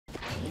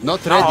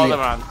Not Not all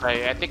ready. around.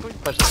 I think we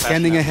push the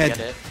Scanning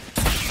ahead.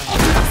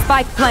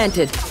 Spike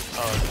planted.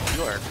 Oh,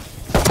 you are.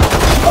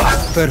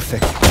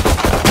 Perfect.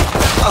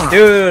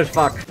 Dude,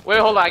 fuck. Wait,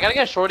 hold on. I gotta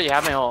get shorty.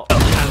 Have my ult.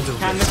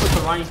 Can't miss with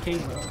the Ryan King,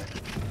 bro.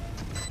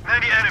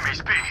 Many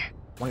enemies, B.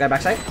 One guy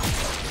backside.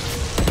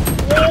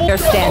 They're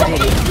standing.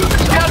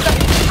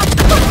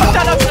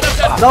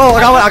 No,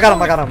 I got him.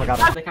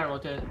 They can't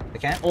rotate. They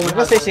can't? Omen We're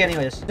gonna has stay it.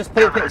 anyways. Just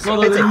play it.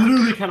 No, they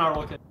literally cannot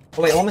rotate.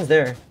 Oh wait, Omen's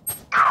there.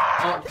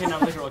 Oh, okay, now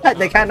they can rotate.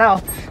 They can't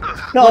now.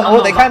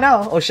 No, they can't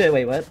now. Oh shit,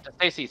 wait, what?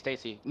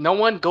 Stacy. No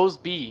one goes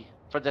B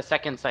for the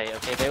second site,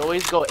 okay? They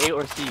always go A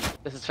or C.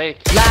 This is fake.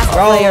 Last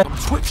Bro. player.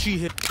 Twitchy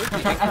hit.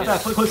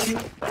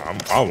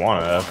 I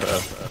want an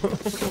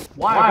FF.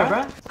 Why,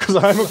 bro? Because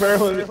I'm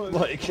apparently,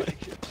 like,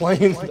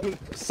 playing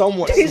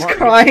somewhat He's smart.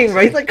 crying,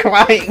 bro. He's like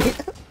crying.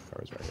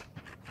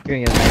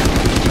 You're gonna get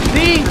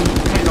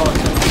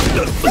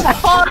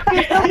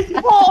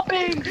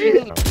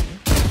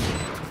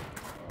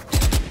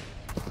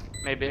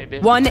Maybe.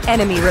 One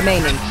enemy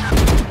remaining.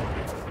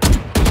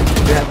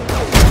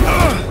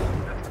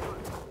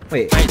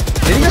 Wait,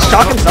 did he just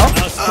shock himself?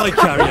 Spike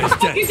carrier is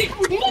dead.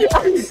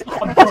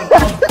 I'm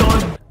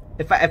done.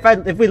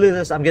 If we lose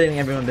this, I'm getting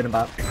everyone been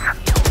about. Wait,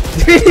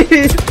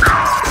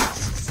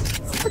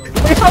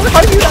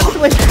 how did you not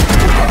win?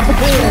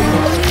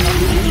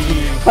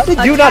 How did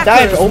you not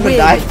die if Omen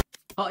died?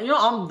 Oh, you know,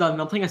 I'm done.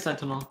 I'm playing a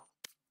Sentinel.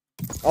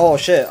 Oh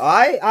shit,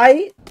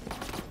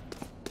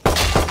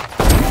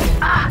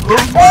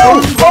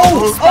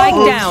 Spike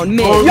down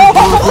mid. Yo!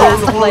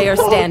 Last player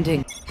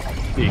standing.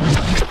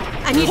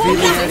 I need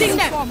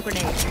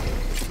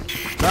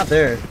Not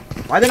there.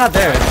 Why are they not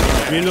there?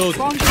 Reload.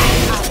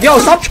 Yo,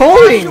 stop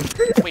trolling!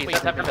 Wait,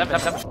 step.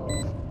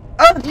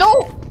 No!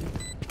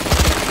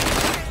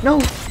 No!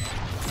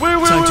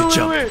 Time to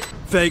jump.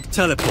 Fake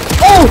teleport.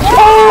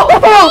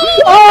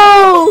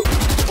 Oh!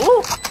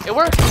 Ooh, it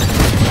worked.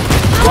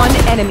 One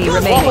enemy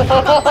remaining.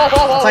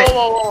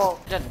 Whoa.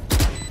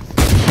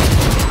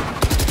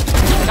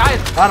 Guys,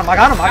 I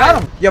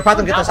got him! Yo,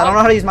 Pratham, get this. I don't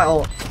know how to use my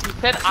ult. you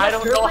said I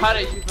don't know how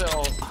to use the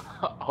ult.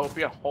 I hope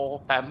your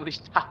whole family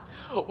shot.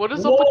 What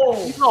is up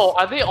with these?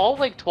 Are they all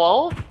like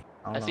 12?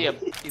 I see him.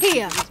 He's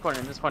in this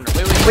corner,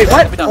 Wait,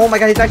 What? Oh my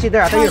god, he's actually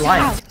there. I thought you were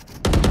lying.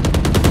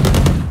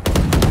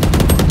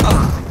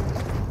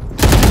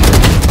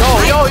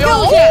 Yo!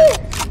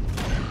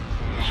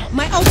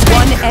 My ult.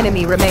 One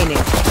enemy remaining.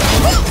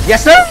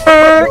 Yes,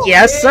 sir!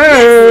 Yes,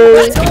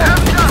 sir!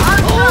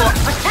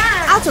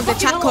 Out of the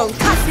chat code.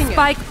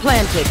 Spike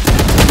planted.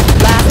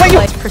 Last Wait,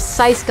 player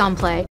Precise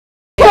gunplay.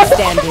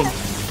 standing.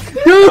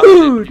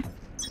 Dude!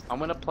 I'm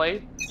gonna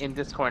play in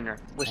this corner.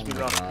 Wish me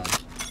luck.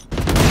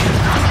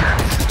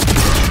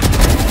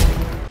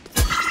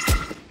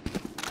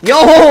 Yo,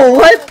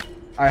 what?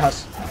 Alright,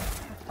 Hus.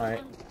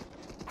 Alright.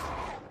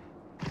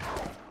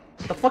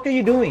 What the fuck are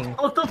you doing?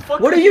 What the fuck?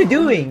 What are you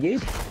doing,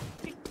 dude?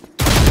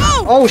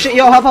 Oh shit,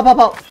 yo,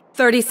 help.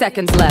 30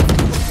 seconds left.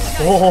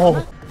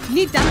 Oh.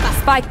 Need that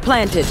Spike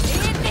planted.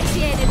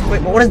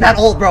 Wait, what is that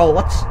ult, bro?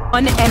 What's...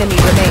 One enemy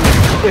remaining.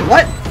 Wait,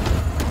 what?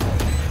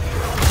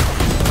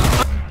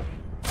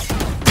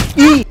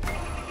 E!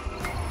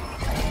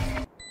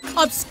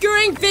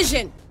 obscuring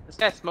vision. This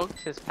guy smoked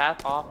his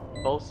path off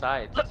both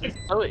sides. This is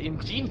so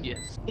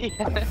ingenious.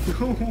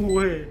 No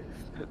way.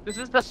 This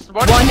is the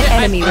smartest One shit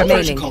enemy I've ever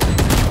remaining.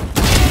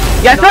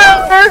 Yes,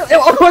 sir!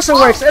 Of course it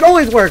works. It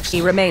always works.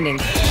 Remaining.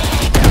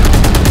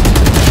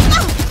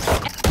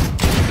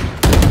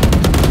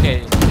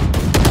 Okay.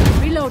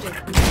 Reloaded.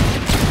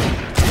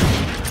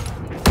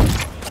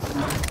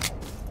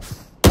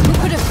 Who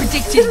could have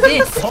predicted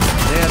this?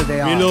 There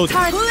they are. Reload.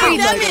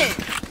 Reloaded.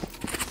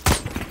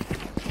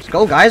 Let's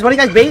go, guys. What are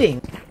you guys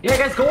baiting? Yeah,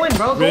 guys, go in,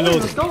 bro. Go in.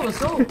 Reload. Let's go.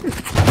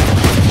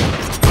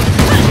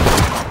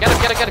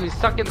 Get him. He's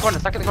stuck in the corner.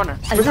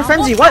 Where's the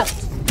frenzy? What?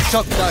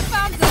 Shot that.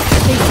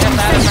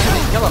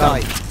 Kill him.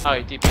 Nice. Oh,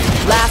 he DP.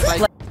 Last play.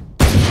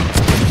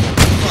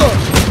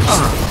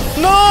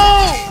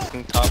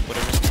 Top,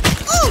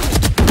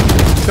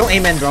 whatever. Don't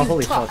aim in, bro.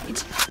 Holy fuck.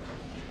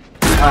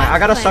 Alright, I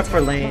gotta suck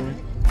for lane.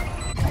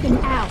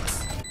 Out.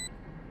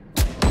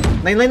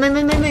 Lane.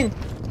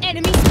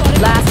 Enemy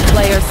spotted. Last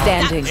player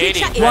standing.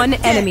 80. One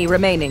enemy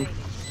remaining.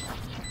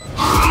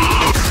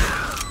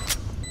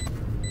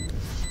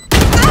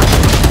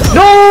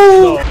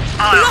 No!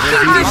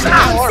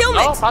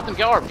 No, Fatim,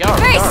 get orb.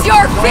 Face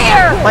your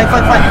fear! Flank.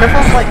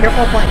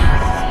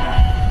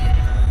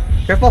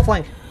 Careful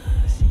flank.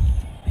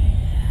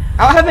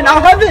 Out heaven!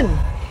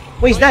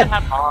 Wait, he's dead.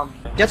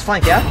 Jet's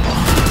flank, yeah?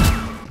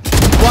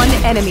 One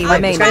enemy This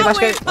remaining. guy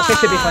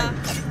should be flank.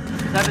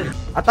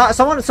 I thought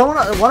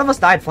one of us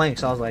died flank,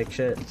 so I was like,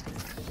 shit.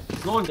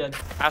 No one did.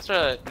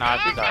 Astra, nah,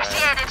 she's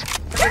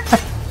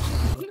alright.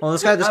 Well,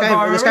 this guy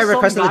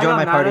requested to join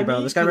my party,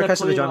 bro. This guy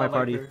requested to join my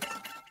party.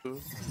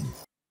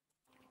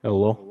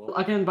 Hello.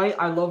 I can invite.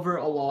 I love her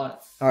a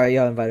lot. Alright,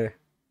 yo, invite her.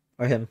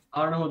 Or him.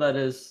 I don't know who that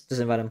is.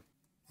 Just invite him.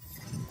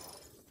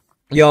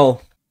 Yo.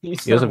 You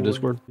guys have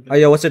Discord? Oh,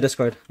 yo, what's your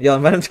Discord? Yo,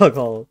 invite him to a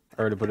call. I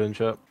already put it in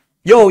chat.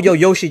 Yo,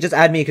 Yoshi, just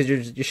add me because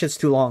your shit's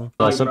too long.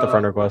 I sent the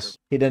friend request.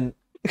 He didn't.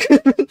 He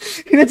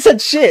didn't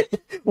send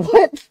shit.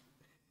 What?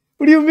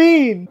 What do you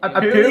mean?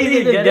 Apparently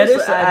he didn't get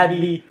us to add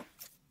me.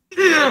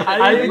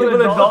 I didn't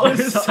with a dollar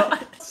sign.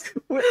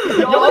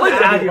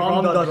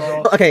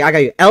 Okay, I got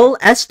you.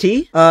 LST,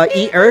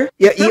 ER,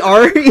 yeah,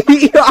 ER.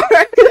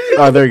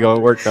 Oh, there you go.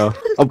 It worked now.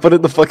 I'll put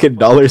in the fucking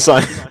dollar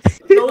sign.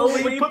 No,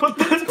 we put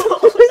the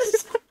dollar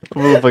sign.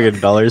 Put the fucking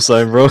dollar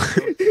sign, bro.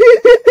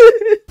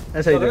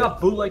 That's how you They do it. got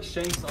bootleg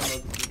shanks on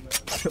the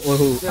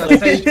Woohoo. yeah,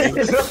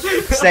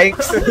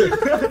 Thanks.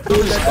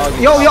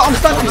 Yo, I'm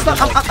stuck.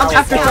 I'm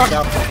after truck.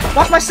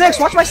 Watch my six.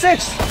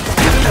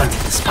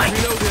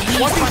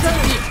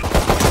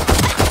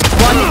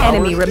 One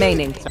enemy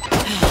remaining.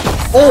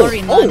 Oh.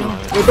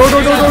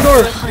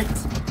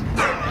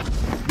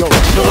 Door.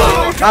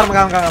 Got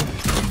him.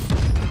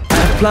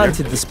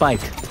 Planted the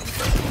spike.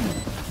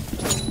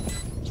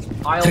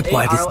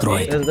 Tripwire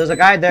destroyed. There's a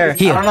guy there.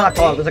 Here. I don't know that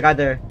call. There's a guy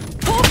there.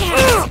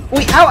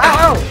 Wait,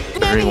 ow.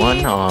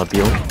 Everyone,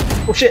 Bill.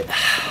 Oh shit.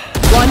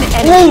 One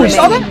enemy Oh, you remaining.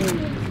 saw that?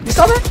 You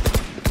saw that?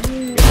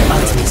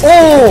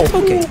 Oh!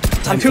 Okay.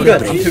 I'm too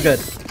good.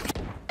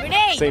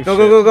 Same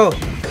Go.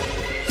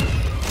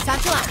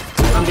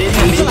 I'm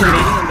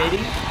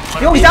baiting.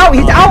 Yo, he's out.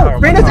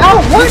 Brandon's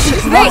out. What? He's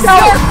Face knocked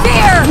your out.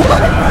 fear!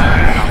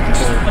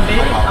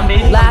 I'm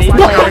baiting. Last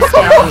player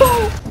standing.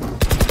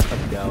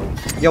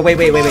 Yo, wait.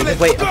 Just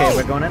wait. Okay,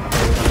 we're going in.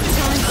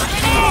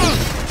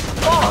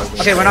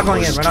 Okay, we're not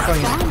going in.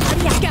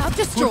 Scout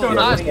destroyed.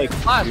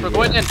 Flash, we're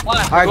going in.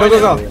 Flash. Alright,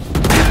 go.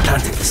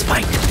 Planted the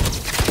spike.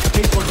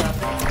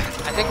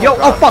 I think Yo,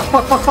 oh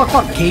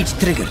fuck. Cage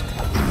triggered.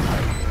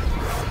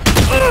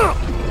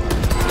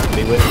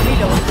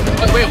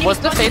 Wait, what's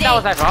the fade that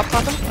was that drop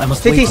something? I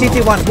must CT, wait.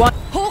 CT1.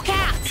 Hawk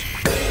out.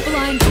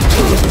 Blind.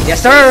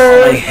 Yes, I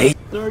sir. hate.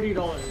 $30.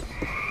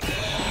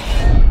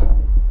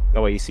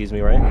 No way he sees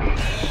me, right?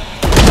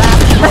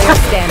 Player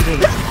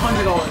standing.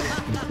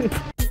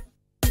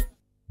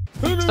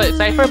 So,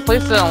 Cypher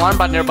placed an alarm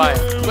bot nearby.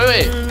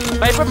 Wait.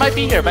 Viper might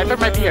be here.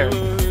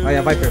 Oh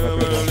yeah, Viper.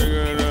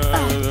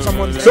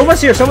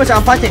 Someone's here.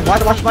 I'm fighting.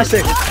 Watch my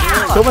six.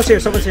 Someone's here.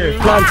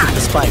 Planted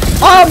the spike.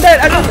 Oh, I'm dead.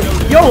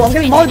 Yo, I'm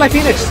getting mauled by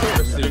Phoenix.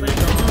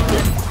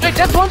 Wait,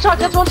 just one shot.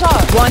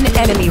 One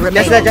enemy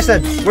remaining. Just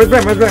dead. Where's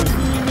Brim? Brim's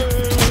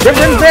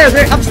there.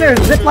 They're upstairs.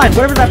 Zipline.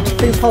 Whatever that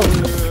thing's called.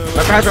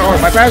 Viper has her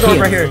orb.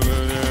 Right here.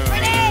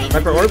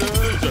 Viper orb.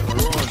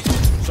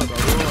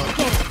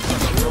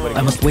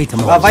 I must wait a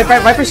moment.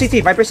 Viper CT.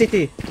 Like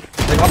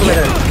all the way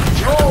there.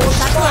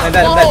 I'm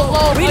dead.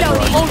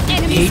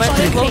 Enemy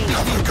spotted.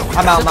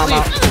 I'm out.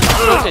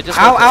 Okay, just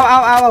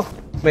Ow.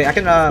 Wait, I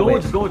can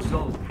wait. Just go.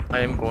 I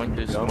am going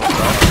to smoke.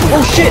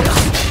 Oh shit!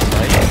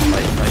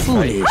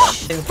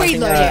 Foolish.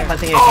 Planting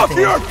A.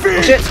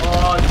 Oh shit!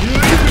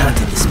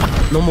 Planted the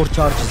spike. No more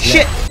charges.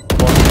 Shit!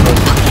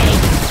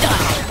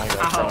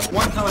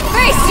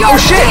 Face your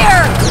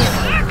fear.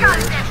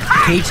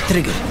 Cage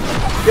triggered.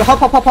 Yo,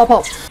 hop.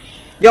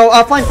 Yo,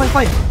 flying.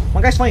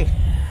 One guy's flying.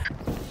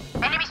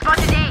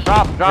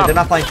 Drop. They're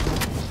not flying.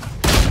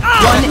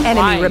 One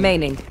enemy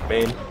remaining.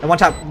 Main. And one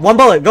tap. One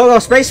bullet. Go.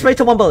 Spray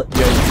to one bullet.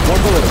 Yeah,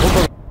 one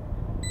bullet.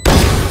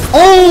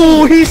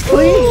 Oh, he's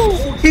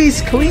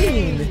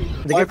clean.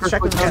 They get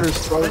distracted. They're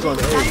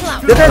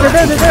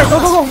there.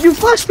 Go. You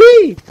flash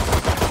me.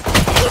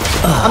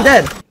 I'm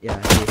dead. Yeah.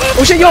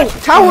 Oh shit, yo,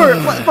 tower.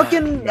 What,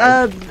 fucking.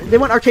 They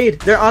went arcade.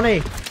 They're on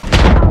A.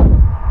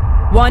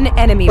 One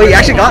enemy Wait, you remaining.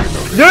 actually got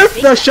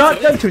nerf the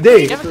shotgun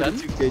today.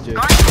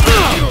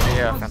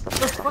 Yeah.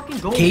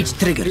 Cage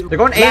triggered. They're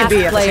going A and Last B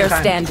at the player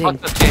same time. standing.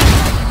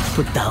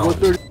 Put down.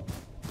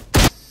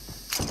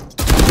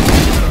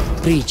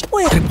 Breach.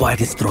 Tripwire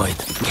destroyed.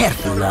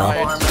 Careful now.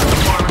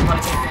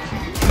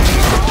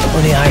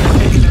 Only I.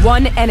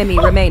 One enemy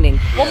remaining.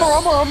 One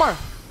more.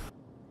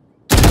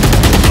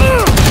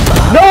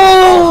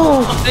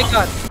 No! Thank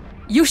God.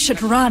 You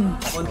should run.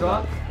 One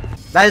drop.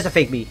 That is a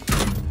fake beat.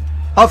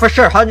 Oh, for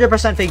sure,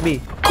 100% fake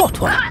beat. Caught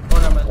one.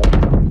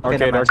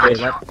 Arcade.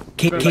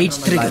 Cage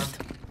triggered.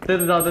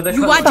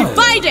 You want to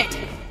fight it?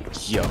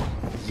 Yo.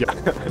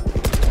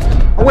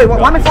 Oh wait,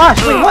 why am I flash?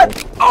 Wait,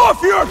 what?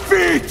 Off your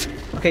feet!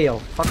 Okay, yo,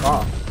 fuck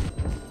off.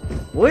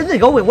 Where are they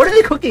going? What are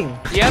they cooking?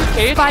 Do you have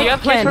cage? Do you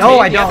have cage? No,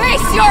 I don't.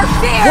 Face your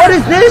fear. What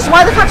is this?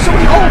 Why do they have so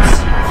many ults?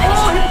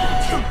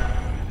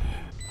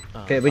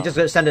 Okay, we just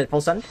gonna send it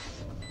full send.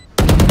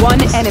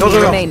 One enemy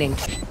Go. remaining.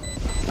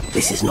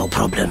 This is no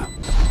problem.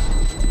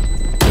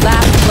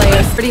 Last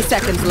player, 30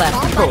 seconds left.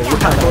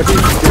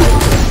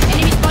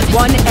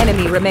 One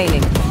enemy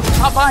remaining.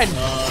 Top behind.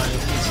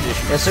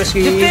 Yes,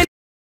 Sirski.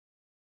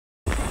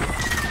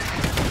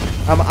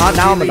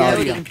 Now I'm a dog.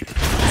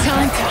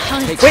 Time to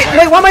hunt. Wait,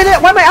 why am I there?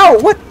 Why am I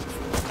out? What?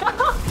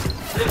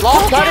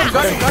 Long, got it.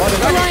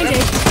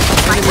 Blinded.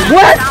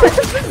 What?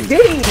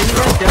 Game.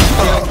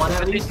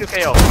 At least 2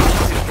 KO.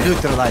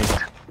 Neutralized.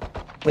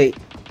 Wait,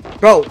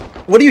 bro,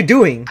 what are you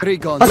doing?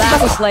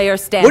 Last player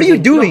standing. What are you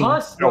doing?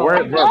 Yo,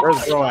 where's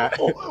bro at?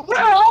 Where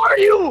are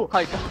you?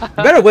 Like,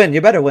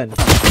 You better win.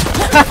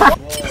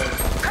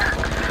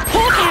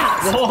 Hawk out.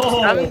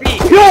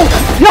 Whoa.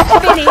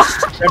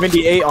 Finished.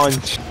 78 on.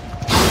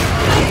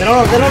 They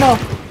don't know.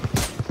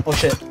 Oh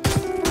shit.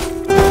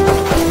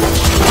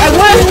 I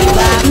win!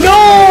 No!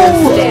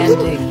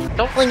 Standing.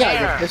 Don't Pulling out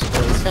your care.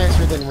 pistol is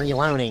faster than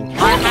reloading. I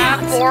have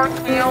 4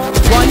 kills.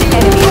 One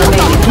enemy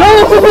remaining.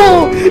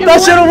 No!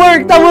 That should've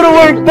worked! That would've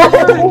worked!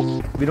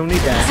 No! We don't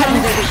need that.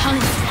 Time to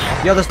hunt.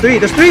 Yo, there's three!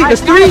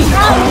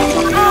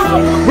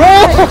 Bro!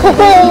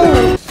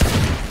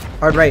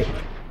 Hard right.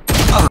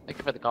 Thank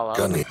you for the call out.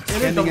 Yo,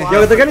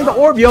 they're getting the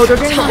orb, yo! They're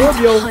getting the orb,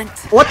 yo!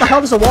 What the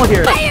hell is the wall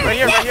here? Right here, right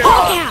here.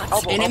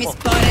 Enemy Elbow.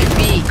 spotted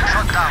B.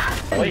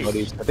 I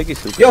think he's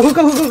super. Yo,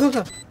 hookah! No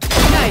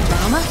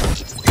drama.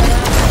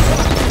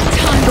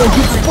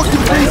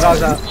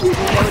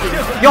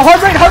 Yo,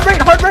 hard right!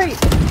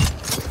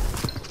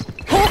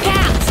 Hawk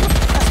out.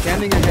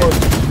 Standing ahead.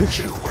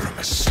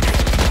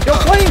 Yo,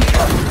 flame!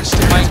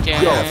 Flank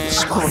game.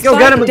 Yo,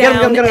 get him!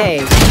 Down A.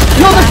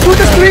 Yo,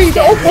 there's 3!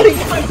 Oh, buddy!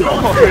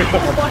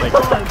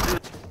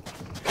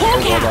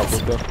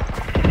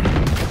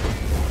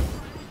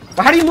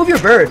 But how do you move your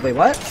bird? Wait,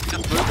 what? How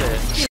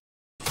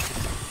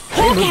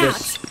do you move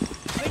this?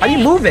 How do you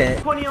move it?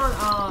 20 on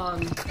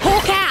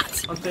Hawk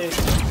out. on stage.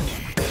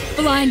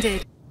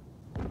 Blinded.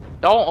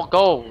 Don't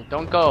go.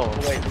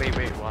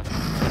 Wait. What?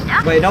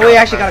 Wait, no way,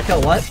 actually got a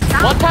kill. What?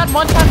 One tap.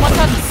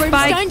 Brimstone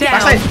Spike down.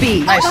 down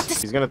B.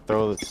 Nice. He's gonna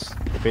throw this.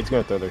 The Fade's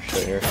gonna throw their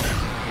shit here.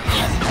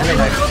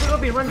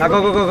 Now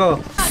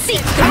go.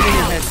 Seek down.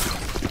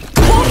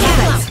 Hawk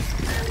out.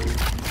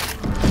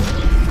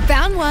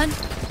 Found one.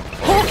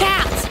 Hawk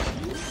out.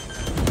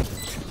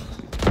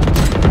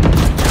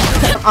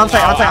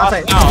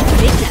 Onside.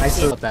 Nice.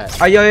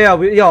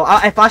 Yo,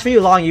 I flash for you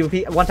long. You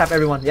one tap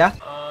everyone. Yeah.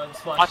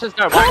 Watch this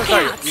guard. You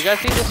guys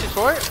see this is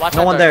short? Watch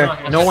No that one guard.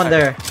 there. No one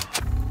there.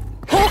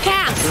 Hawk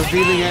out.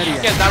 Yeah,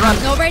 that run.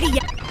 Not ready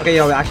yet. Okay,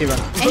 yo, actually run.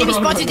 Enemy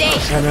spotted A.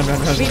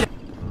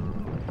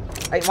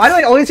 No. Why do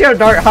I always hear a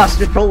dart Haas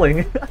just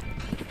trolling?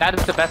 That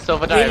is the best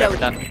Sova die I've ever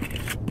done.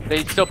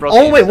 They still broke.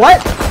 Oh it. wait,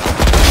 what?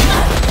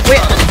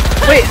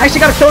 Wait, I actually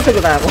got a kill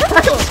with that. What?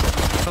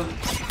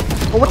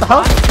 Oh, what the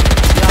hell?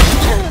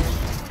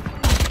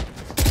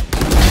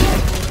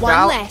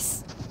 One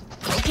less.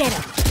 Go get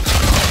him.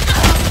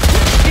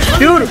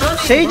 Dude,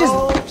 Sage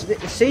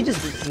is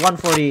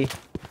 140.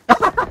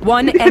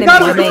 One enemy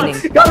Got him. remaining.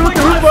 Got him with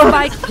the roof.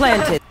 Spike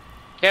planted.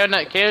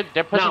 Kid,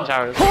 they're pushing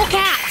towers. Hawk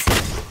out.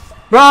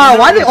 Bro,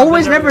 why are they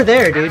always never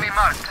there, dude?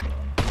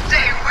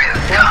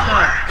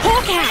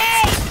 Hawk out.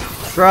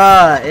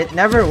 Bruh, it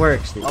never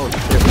works, dude.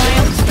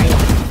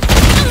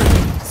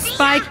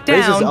 Spike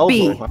Raises down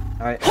B. elbow.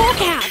 Alright.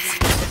 Hawk out.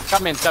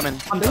 Come in.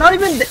 They're not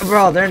even.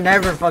 Bro, they're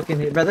never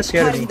fucking. Bro, they're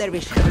scared of me.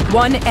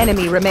 One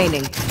enemy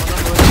remaining.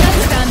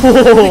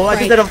 Oh, I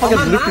just did a fucking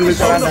loop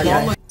around that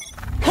guy.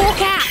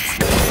 Hawk out.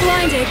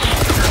 Blinded.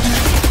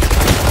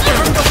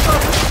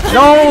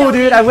 No,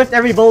 dude, I whiffed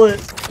every bullet.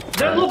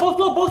 They're low, both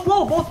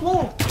low.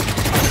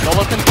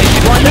 Solo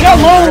contagion. They got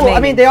low. remaining. I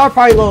mean, they are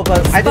probably low,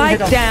 but I didn't hit Spike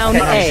them. down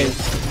A.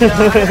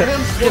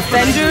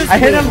 Defenders. I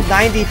hit him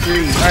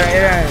 93 or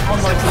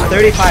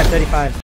 35.